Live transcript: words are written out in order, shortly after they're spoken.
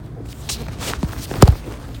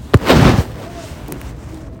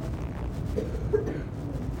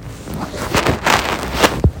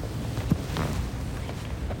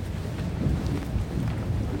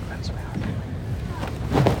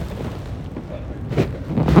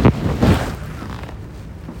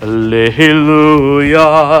Alleluia,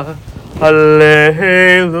 Alleluia,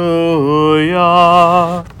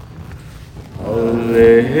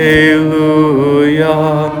 Alleluia,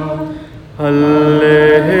 Alleluia.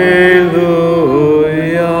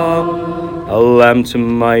 A lamp to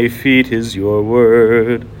my feet is your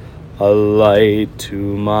word, a light to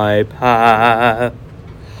my path.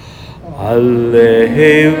 Alleluia,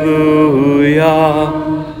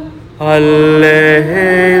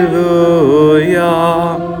 Alleluia.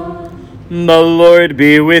 The Lord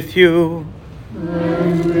be with you.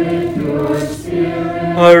 And with your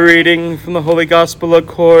spirit. A reading from the Holy Gospel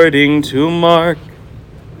according to Mark.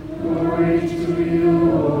 Glory to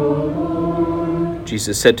you, O Lord.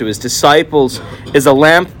 Jesus said to his disciples, "Is a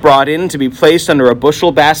lamp brought in to be placed under a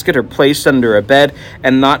bushel basket or placed under a bed,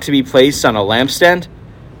 and not to be placed on a lampstand?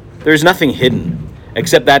 There is nothing hidden,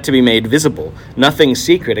 except that to be made visible, nothing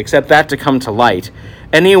secret, except that to come to light.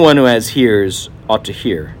 Anyone who has ears ought to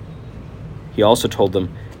hear." He also told them,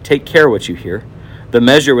 "Take care what you hear. The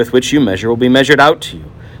measure with which you measure will be measured out to you,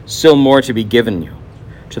 still more to be given you.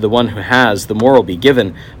 To the one who has, the more will be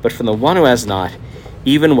given, but from the one who has not,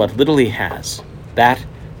 even what little he has, that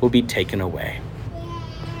will be taken away."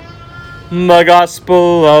 The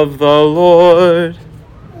Gospel of the Lord.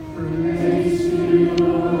 Praise to you,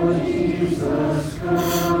 Lord Jesus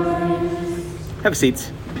Christ. Have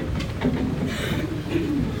seats.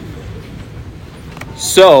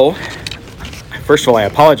 So, first of all, I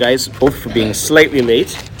apologize both for being slightly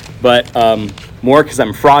late, but more because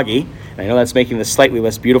I'm froggy. And I know that's making this slightly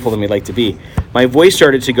less beautiful than we'd like to be. My voice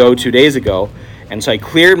started to go 2 days ago, and so I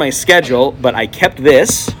cleared my schedule, but I kept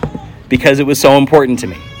this because it was so important to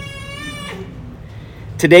me.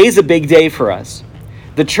 Today's a big day for us.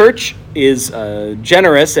 The church is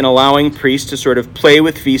generous in allowing priests to sort of play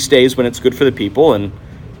with feast days when it's good for the people, and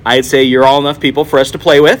I'd say you're all enough people for us to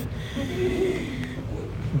play with.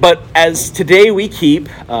 But as today we keep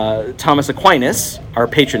Thomas Aquinas, our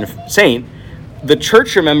patron saint, the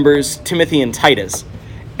church remembers Timothy and Titus.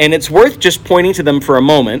 And it's worth just pointing to them for a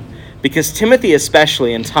moment, because Timothy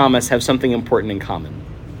especially and Thomas have something important in common.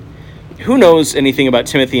 Who knows anything about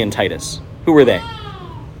Timothy and Titus? Who were they?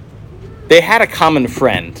 They had a common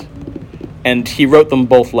friend, and he wrote them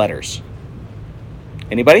both letters.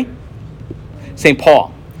 Anybody? St.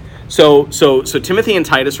 Paul. So Timothy and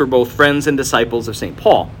Titus were both friends and disciples of St.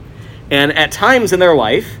 Paul. And at times in their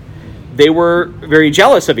life, they were very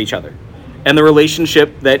jealous of each other and the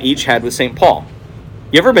relationship that each had with St. Paul.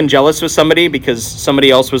 You ever been jealous with somebody because somebody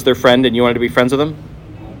else was their friend and you wanted to be friends with them?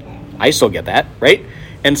 I still get that, right?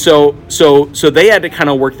 And so they had to kind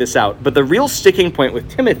of work this out. But the real sticking point with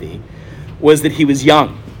Timothy was that he was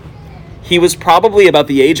young. He was probably about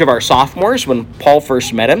the age of our sophomores when Paul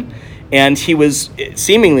first met him. And he was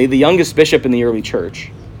seemingly the youngest bishop in the early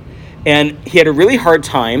church. And he had a really hard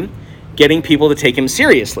time getting people to take him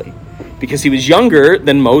seriously because he was younger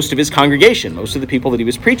than most of his congregation, most of the people that he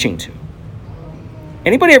was preaching to.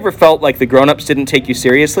 Anybody ever felt like the grown-ups didn't take you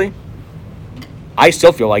seriously? I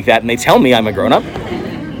still feel like that, and they tell me I'm a grown-up.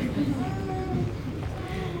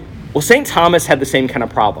 Well, St. Thomas had the same kind of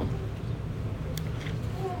problem.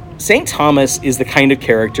 St. Thomas is the kind of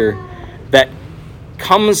character that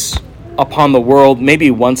comes upon the world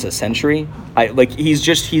maybe once a century.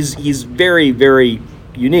 He's very, very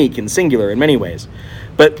unique and singular in many ways.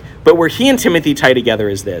 But where he and Timothy tie together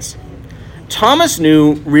is this. Thomas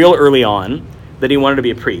knew real early on that he wanted to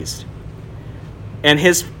be a priest. And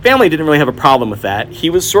his family didn't really have a problem with that.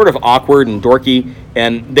 He was sort of awkward and dorky,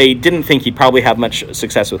 and they didn't think he'd probably have much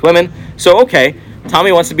success with women. So, okay,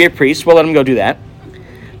 Tommy wants to be a priest, we'll let him go do that.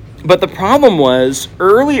 But the problem was,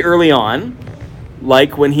 early on,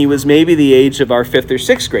 like when he was maybe the age of our 5th or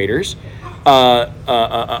 6th graders,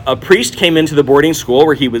 a priest came into the boarding school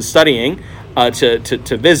where he was studying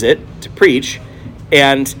to visit, to preach,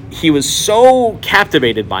 and he was so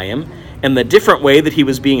captivated by him and the different way that he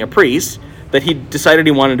was being a priest that he decided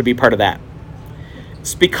he wanted to be part of that.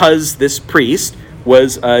 It's because this priest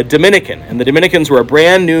was a Dominican, and the Dominicans were a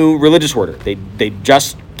brand new religious order. They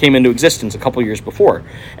just came into existence a couple years before,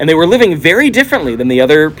 and they were living very differently than the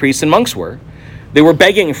other priests and monks were. They were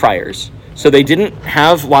begging friars, so they didn't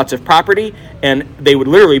have lots of property, and they would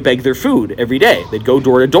literally beg their food every day. They'd go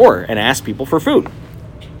door to door and ask people for food.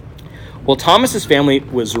 Well, Thomas's family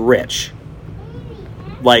was rich,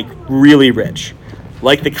 like really rich.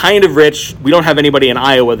 Like the kind of rich, we don't have anybody in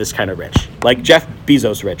Iowa that's kind of rich. Like Jeff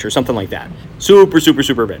Bezos rich or something like that. Super, super,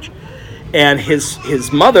 super rich. And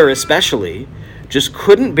his mother especially just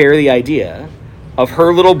couldn't bear the idea of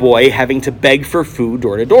her little boy having to beg for food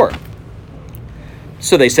door to door.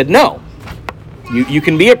 So they said, no, you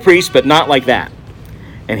can be a priest, but not like that.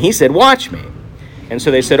 And he said, watch me. And so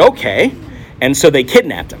they said, okay. And so they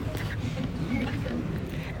kidnapped him.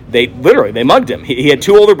 They mugged him. He had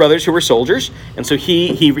two older brothers who were soldiers, and so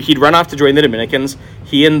he'd run off to join the Dominicans.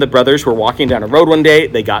 He and the brothers were walking down a road one day.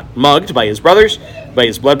 They got mugged by his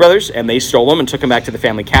blood brothers, and they stole him and took him back to the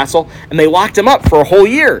family castle, and they locked him up for a whole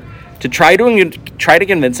year to try to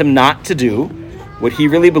convince him not to do what he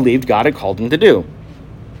really believed God had called him to do.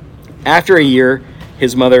 After a year,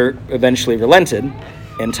 his mother eventually relented,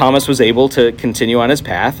 and Thomas was able to continue on his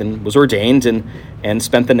path and was ordained and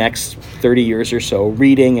spent the next 30 years or so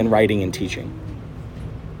reading and writing and teaching.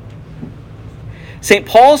 St.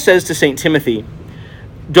 Paul says to St. Timothy,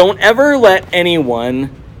 don't ever let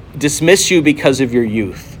anyone dismiss you because of your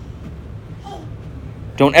youth.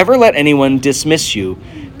 Don't ever let anyone dismiss you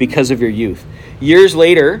because of your youth. Years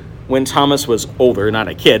later, when Thomas was older, not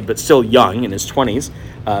a kid, but still young in his 20s,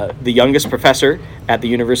 the youngest professor at the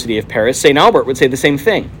University of Paris, St. Albert, would say the same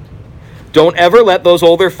thing. Don't ever let those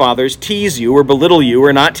older fathers tease you or belittle you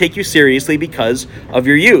or not take you seriously because of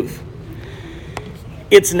your youth.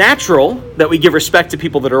 It's natural that we give respect to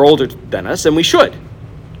people that are older than us, and we should,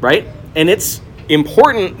 right? And it's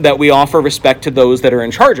important that we offer respect to those that are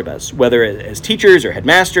in charge of us, whether as teachers or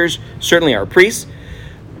headmasters, certainly our priests.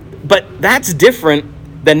 But that's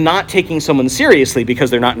different than not taking someone seriously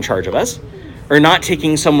because they're not in charge of us, or not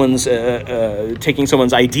taking someone's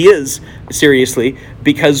ideas seriously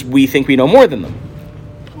because we think we know more than them.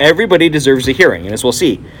 Everybody deserves a hearing, and as we'll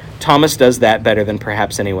see, Thomas does that better than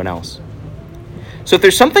perhaps anyone else. So if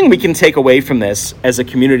there's something we can take away from this as a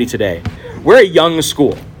community today, we're a young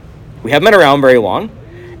school. We haven't been around very long,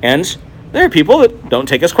 and there are people that don't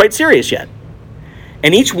take us quite serious yet.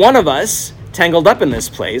 And each one of us tangled up in this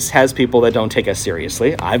place has people that don't take us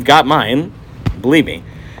seriously. I've got mine, believe me.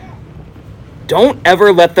 Don't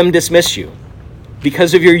ever let them dismiss you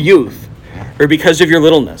because of your youth, or because of your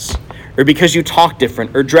littleness, or because you talk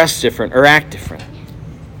different, or dress different, or act different.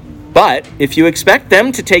 But if you expect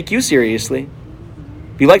them to take you seriously,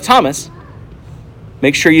 be like Thomas.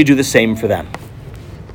 Make sure you do the same for them.